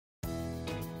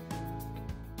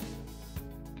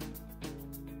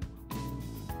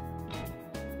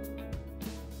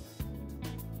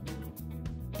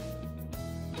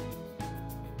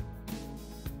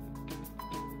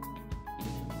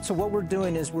So what we're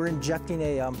doing is we're injecting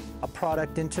a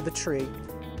product into the tree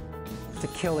to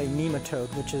kill a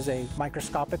nematode, which is a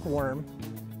microscopic worm.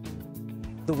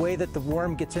 The way that the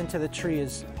worm gets into the tree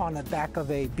is on the back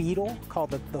of a beetle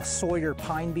called the sawyer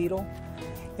pine beetle.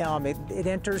 It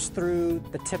enters through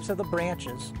the tips of the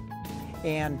branches,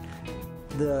 and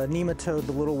the nematode,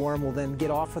 the little worm, will then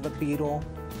get off of the beetle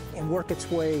and work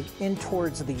its way in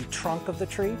towards the trunk of the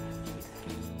tree.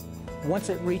 Once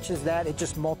it reaches that, it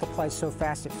just multiplies so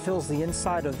fast it fills the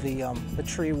inside of the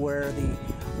tree where the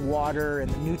water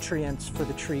and the nutrients for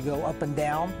the tree go up and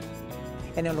down,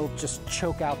 and it'll just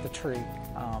choke out the tree.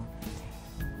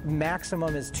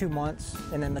 Maximum is 2 months,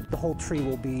 and then the whole tree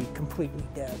will be completely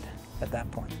dead at that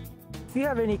point. If you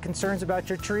have any concerns about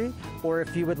your tree, or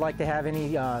if you would like to have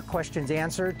any questions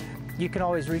answered, you can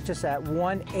always reach us at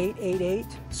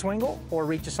 1-888-SWINGLE, or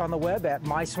reach us on the web at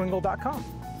myswingle.com.